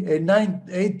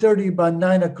 8:30, about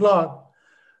 9 o'clock,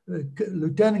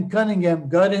 Lieutenant Cunningham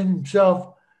got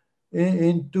himself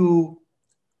into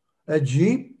a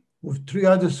Jeep with 3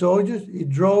 other soldiers. He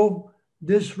drove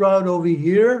this route over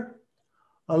here,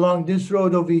 along this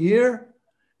road over here,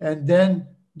 and then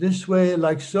this way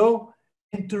like so,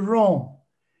 into Rome.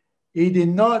 He did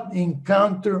not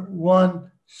encounter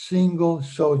one single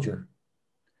soldier.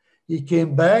 He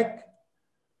came back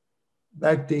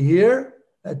to here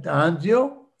at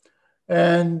Anzio,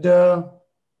 and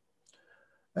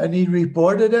he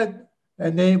reported it,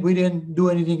 and we didn't do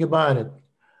anything about it.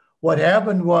 What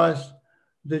happened was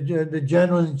the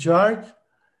general in charge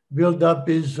built up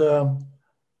his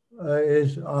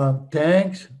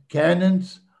tanks,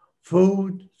 cannons,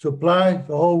 food, supplies,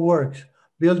 the whole works,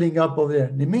 building up over there.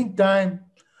 In the meantime,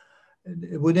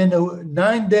 within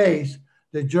 9 days,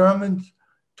 the Germans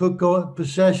took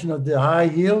possession of the high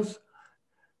hills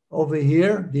over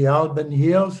here, the Alban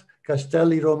Hills,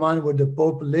 Castelli Romani, where the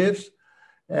Pope lives,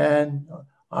 and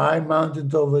high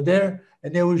mountains over there,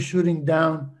 and they were shooting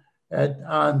down at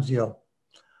Anzio.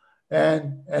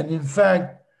 And in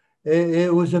fact,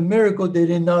 it was a miracle they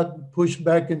did not push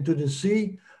back into the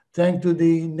sea. Thanks to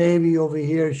the Navy over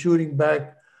here shooting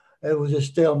back, it was a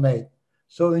stalemate.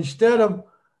 So instead of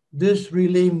this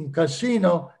relieving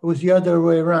Cassino, it was the other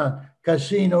way around.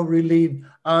 Cassino relieved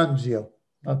Anzio,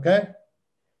 okay?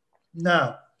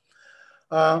 Now,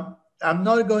 I'm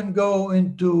not going to go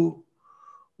into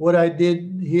what I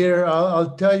did here.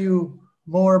 I'll tell you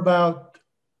more about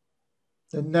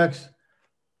the next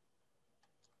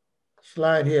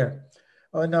slide here.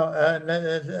 Oh no,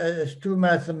 it's too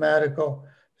mathematical.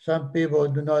 Some people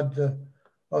do not,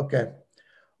 okay.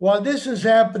 While this is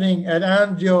happening at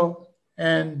Anzio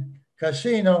and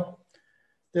Cassino,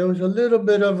 there was a little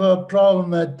bit of a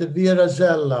problem at the Via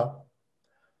Rasella.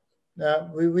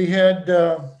 We had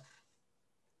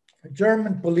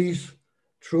German police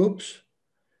troops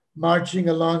marching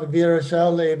along Via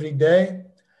Rasella every day.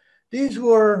 These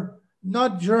were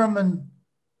not German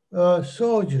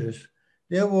soldiers.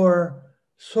 They were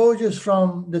soldiers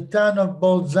from the town of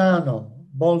Bolzano,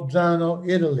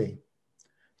 Italy.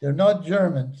 They're not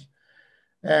Germans.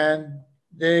 And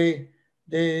they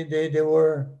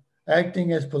were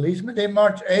acting as policemen. They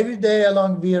marched every day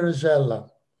along Via Rasella.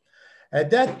 At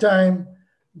that time,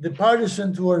 the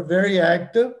partisans were very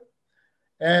active,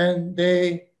 and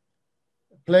they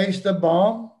placed a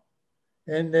bomb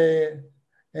in the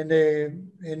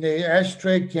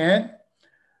ashtray can,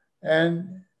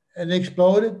 and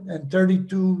exploded, and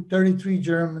 33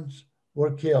 Germans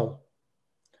were killed.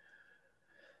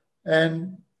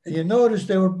 And you notice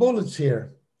there were bullets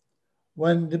here.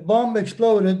 When the bomb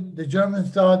exploded, the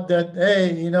Germans thought that,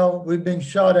 hey, you know, we've been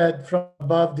shot at from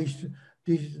above these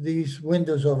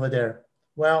windows over there.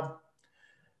 Well,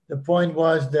 the point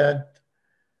was that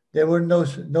there were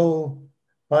no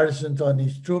partisans on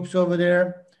these troops over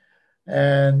there.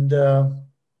 And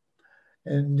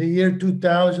in the year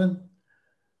 2000,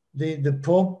 the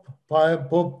Pope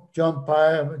John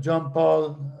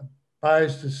Paul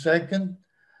Pius II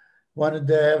wanted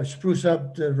to spruce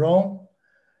up Rome,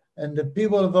 and the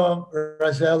people of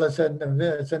Rasella said,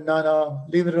 no,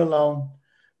 leave it alone.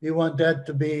 We want that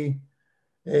to be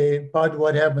a part of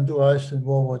what happened to us in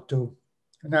World War II.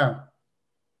 Now,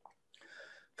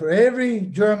 for every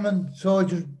German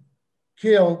soldier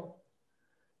killed,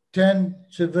 10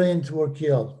 civilians were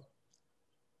killed.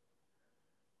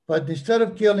 But instead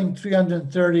of killing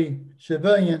 330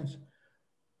 civilians,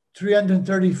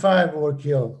 335 were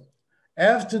killed.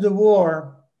 After the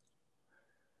war,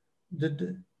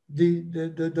 the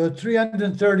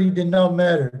 330 did not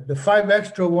matter. The 5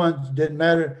 extra ones didn't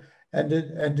matter, and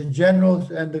the generals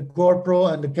and the corporal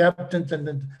and the captains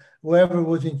and whoever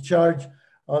was in charge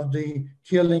of the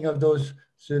killing of those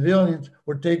civilians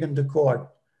were taken to court,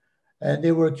 and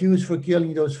they were accused for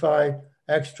killing those 5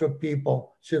 extra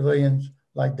people, civilians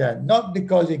like that. Not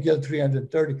because they killed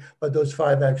 330, but those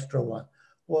 5 extra ones.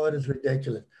 Well, it is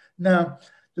ridiculous. Now,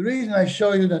 the reason I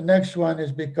show you the next one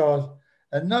is because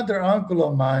another uncle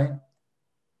of mine,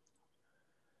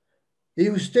 he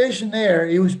was stationed there.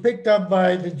 He was picked up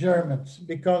by the Germans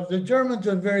because the Germans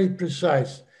are very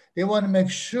precise. They want to make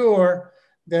sure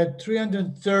that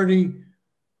 330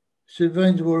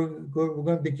 civilians were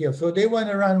going to be killed. So they went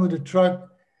around with a truck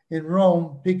in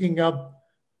Rome picking up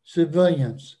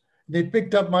civilians. They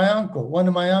picked up my uncle, one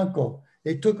of my uncle.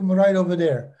 They took him right over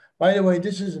there. By the way,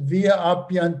 this is Via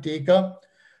Appia Antica.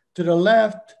 To the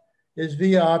left is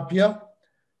Via Appia.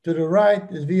 To the right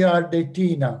is Via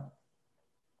Ardetina.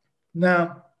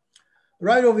 Now,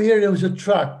 right over here, there was a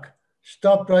truck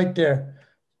stopped right there,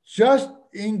 just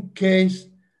in case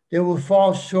they will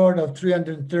fall short of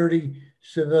 330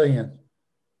 civilians.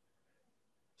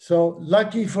 So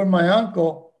lucky for my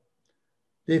uncle,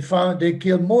 they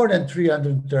killed more than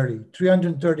 330,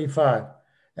 335,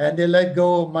 and they let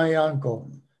go of my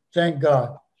uncle. Thank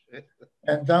God.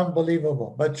 And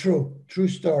unbelievable, but true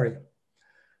story.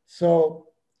 So,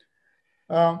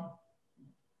 by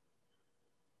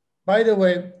the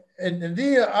way, in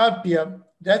Via Appia,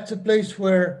 that's a place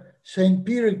where St.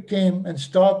 Peter came and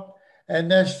stopped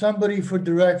and asked somebody for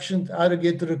directions how to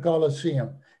get to the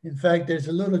Colosseum. In fact, there's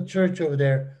a little church over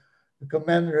there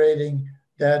commemorating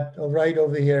that right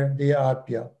over here, Via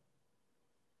Appia.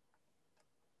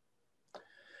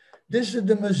 This is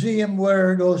the museum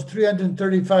where those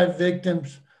 335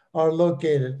 victims are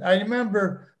located. I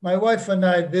remember my wife and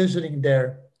I visiting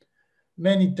there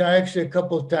many times, actually a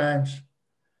couple of times.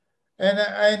 And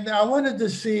I wanted to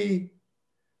see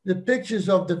the pictures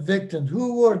of the victims.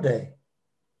 Who were they?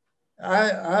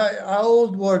 How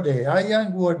old were they? How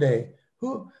young were they?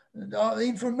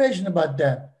 Information about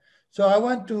them. So I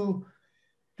went to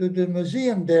the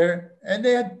museum there, and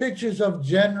they had pictures of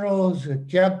generals,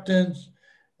 captains,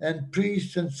 and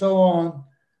priests, and so on,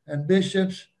 and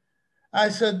bishops. I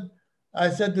said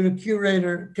to the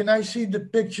curator, "Can I see the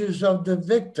pictures of the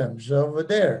victims over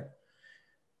there?"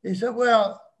 He said,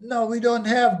 "Well, no, we don't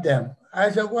have them."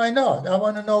 I said, "Why not? I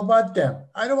want to know about them.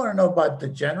 I don't want to know about the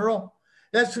general.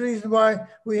 That's the reason why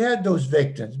we had those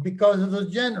victims, because of the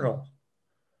generals."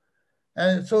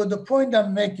 And so the point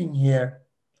I'm making here,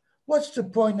 what's the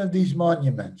point of these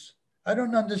monuments? I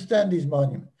don't understand these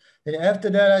monuments. And after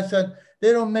that, I said,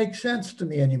 they don't make sense to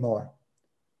me anymore.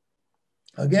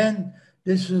 Again,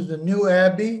 this is the new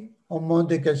abbey on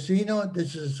Monte Cassino.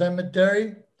 This is a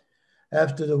cemetery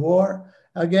after the war.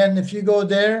 Again, if you go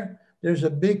there, there's a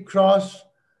big cross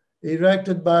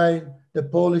erected by the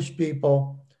Polish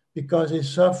people because they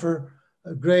suffer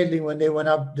greatly when they went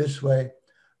up this way,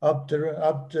 up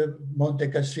to Monte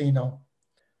Cassino.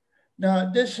 Now,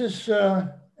 this is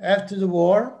after the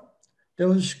war. There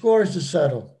was scores to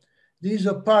settle. These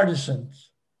are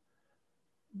partisans.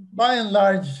 By and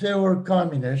large, they were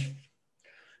communists.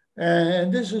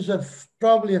 And this is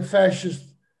probably a fascist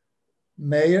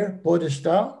mayor,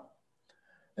 Podesta.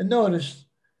 And notice,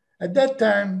 at that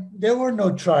time, there were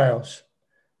no trials.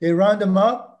 They round them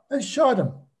up and shot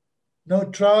them. No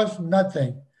trials,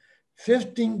 nothing.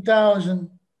 15,000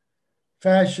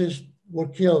 fascists were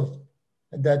killed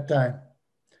at that time.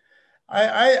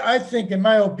 I think, in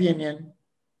my opinion,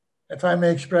 if I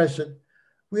may express it,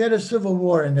 we had a civil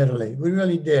war in Italy. We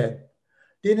really did.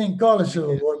 They didn't call it a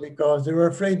civil war because they were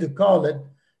afraid to call it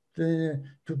to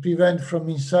prevent from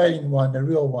inciting one, the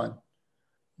real one.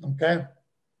 Okay?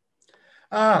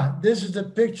 This is the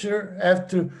picture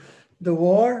after the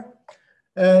war.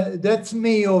 That's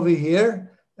me over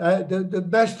here, the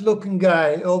best looking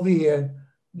guy over here,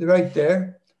 right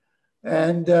there.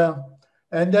 And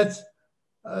that's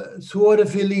Suora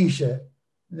Felicia,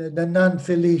 the nun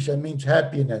Felicia means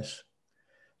happiness.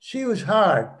 She was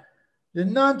hard. The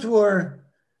nuns were,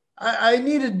 I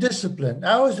needed discipline.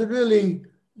 I was really,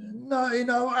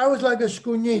 I was like a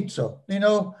scugnizzo,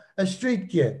 a street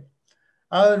kid.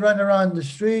 I would run around the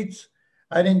streets.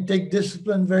 I didn't take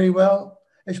discipline very well,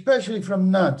 especially from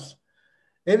nuns.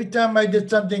 Every time I did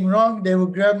something wrong, they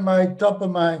would grab my top of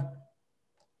my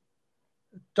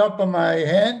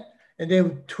hand, and they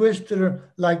would twist it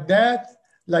like that,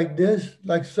 like this,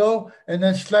 like so, and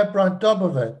then slap her on top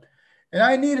of it. And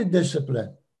I needed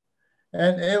discipline.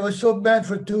 And it was so bad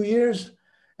for 2 years.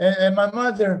 And my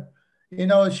mother, you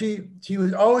know, she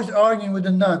was always arguing with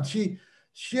the nuns. She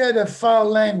had a foul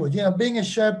language. You know, being a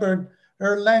shepherd,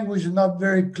 her language is not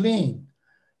very clean.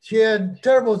 She had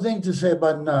terrible things to say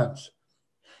about nuns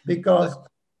because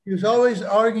he was always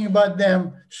arguing about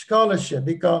them scholarship,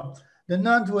 because the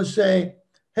nuns would say,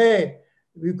 hey,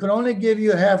 we can only give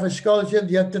you half a scholarship,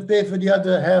 you have to pay for the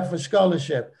other half a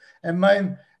scholarship. And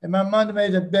my mother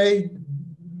made a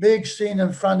big scene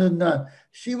in front of the nun.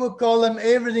 She would call them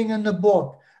everything in the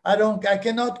book. I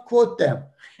cannot quote them.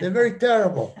 They're very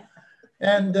terrible.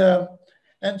 And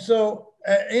so,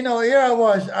 you know, here I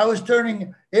was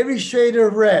turning every shade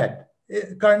of red,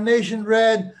 carnation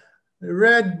red,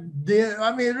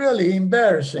 I mean, really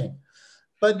embarrassing.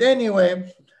 But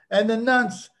anyway, and the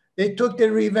nuns, they took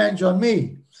their revenge on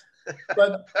me.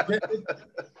 But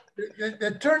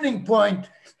the turning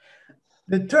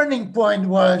point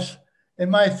was in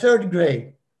my third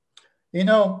grade. You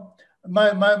know,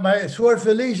 my Suor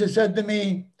Felicia said to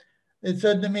me,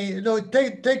 you know,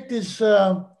 take this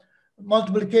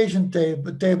multiplication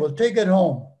table, take it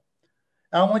home.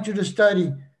 I want you to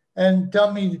study and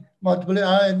tell me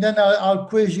multiply, and then I'll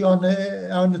quiz you on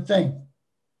the thing.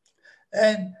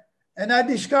 And I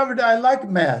discovered I like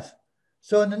math.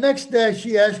 So the next day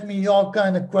she asked me all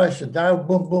kind of questions. I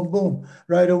boom, boom, boom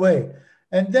right away.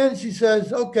 And then she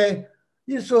says, okay,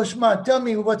 you're so smart. Tell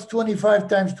me what's 25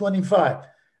 times 25.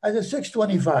 I said,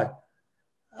 625.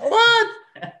 What?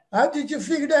 How did you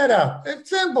figure that out? It's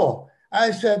simple.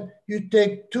 I said, you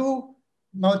take 2,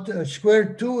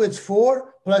 square 2, it's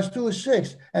 4, plus 2 is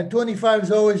 6. And 25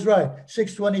 is always right,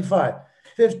 625.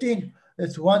 15,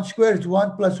 it's 1 squared, it's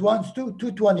 1 plus 1 is 2,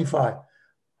 225.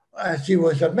 She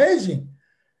was amazing.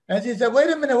 And she said, wait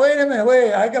a minute,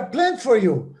 I got plans for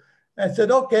you. I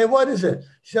said, okay, what is it?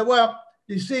 She said, well,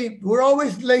 you see, we're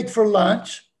always late for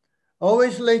lunch.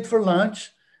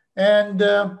 And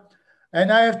I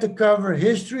have to cover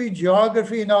history,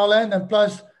 geography, and all that, and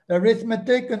plus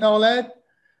arithmetic and all that.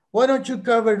 Why don't you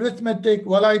cover arithmetic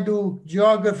while I do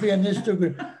geography and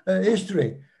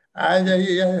history?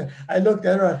 I looked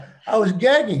at her. I was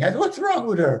gagging. I said, what's wrong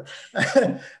with her?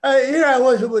 Here I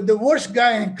was the worst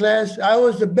guy in class. I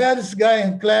was the baddest guy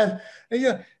in class.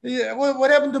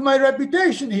 What happened to my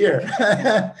reputation here?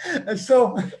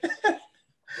 so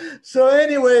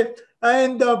anyway, I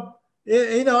end up,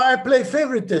 you know, I play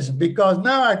favoritism because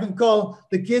now I can call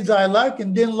the kids I like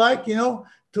and didn't like, you know,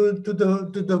 to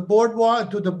the boardwalk,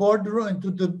 to the boardroom,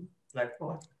 to the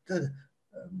blackboard.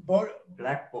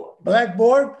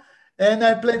 Blackboard, and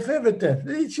I play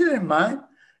favoritism. She didn't mind,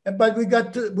 but we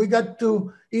got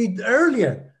to eat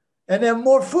earlier and have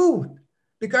more food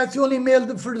because it's the only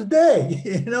meal for the day.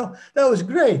 You know, that was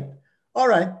great. All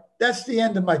right, that's the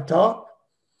end of my talk.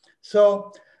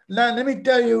 So now let me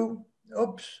tell you.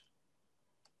 Oops.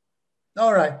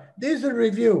 All right, these are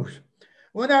reviews.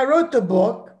 When I wrote the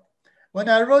book,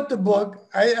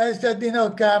 I said, you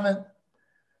know, Carmen,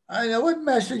 I know what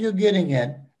message you're getting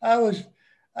in. I was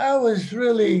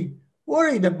really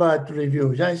worried about the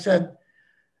reviews. I said,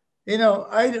 you know,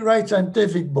 I write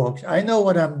scientific books. I know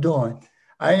what I'm doing.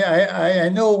 I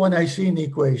know when I see an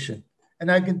equation,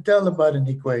 and I can tell about an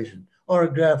equation or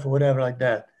a graph or whatever like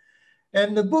that.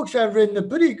 And the books I've written are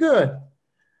pretty good.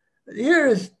 Here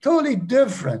is totally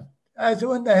different. I said,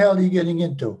 what the hell are you getting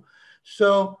into?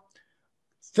 So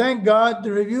thank God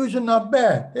the reviews are not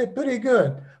bad. They're pretty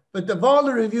good. But of all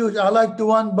the reviews, I like the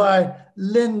one by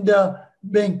Linda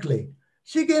Binkley.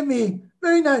 She gave me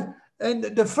very nice. And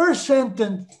the first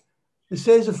sentence, it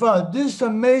says the following: this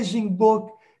amazing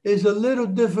book is a little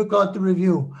difficult to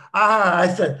review.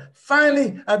 I said,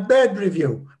 finally, a bad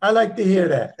review. I like to hear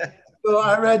that. So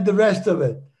I read the rest of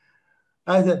it.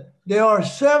 I said, there are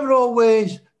several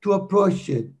ways to approach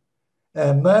it.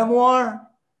 A memoir,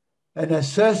 an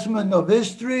assessment of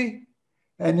history,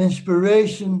 an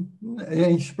inspirational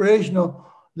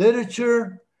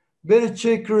literature, bit of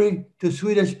chicory to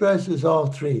sweet espresso is all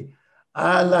three.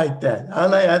 I like that.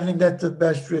 I think that's the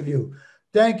best review.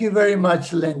 Thank you very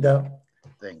much, Linda.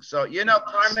 Thing. So, you know,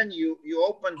 Carmen, you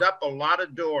opened up a lot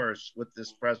of doors with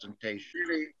this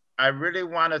presentation. I really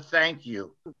want to thank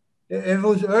you. If it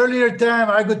was earlier time,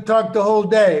 I could talk the whole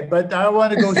day, but I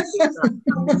want to go.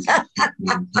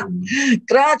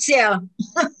 Grazie.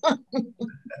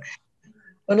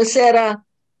 Buonasera.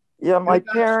 Yeah, my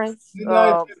parents. Good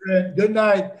night, good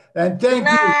night, and thank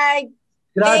Good night. you.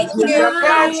 Grazie. Thank you.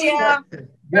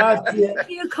 Grazie. Grazie. Thank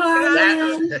you,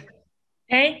 Carmen.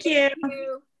 Thank you.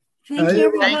 Thank you,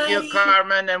 everybody. Thank you,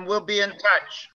 Carmen, and we'll be in touch.